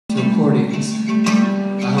recordings.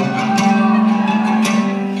 I hope not.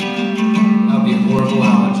 That would be a horrible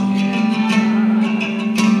allergy.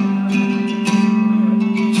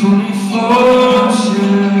 24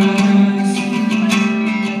 oceans,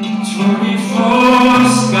 24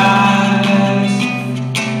 skies,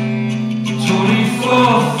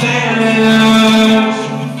 24 failures,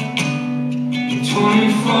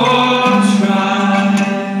 24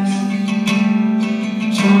 tries,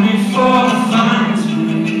 24 finds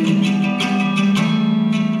me,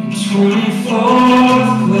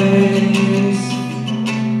 24th place,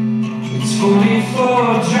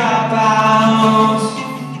 24 dropouts.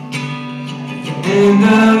 End of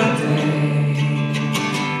the day,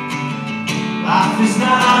 life is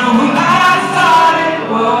not a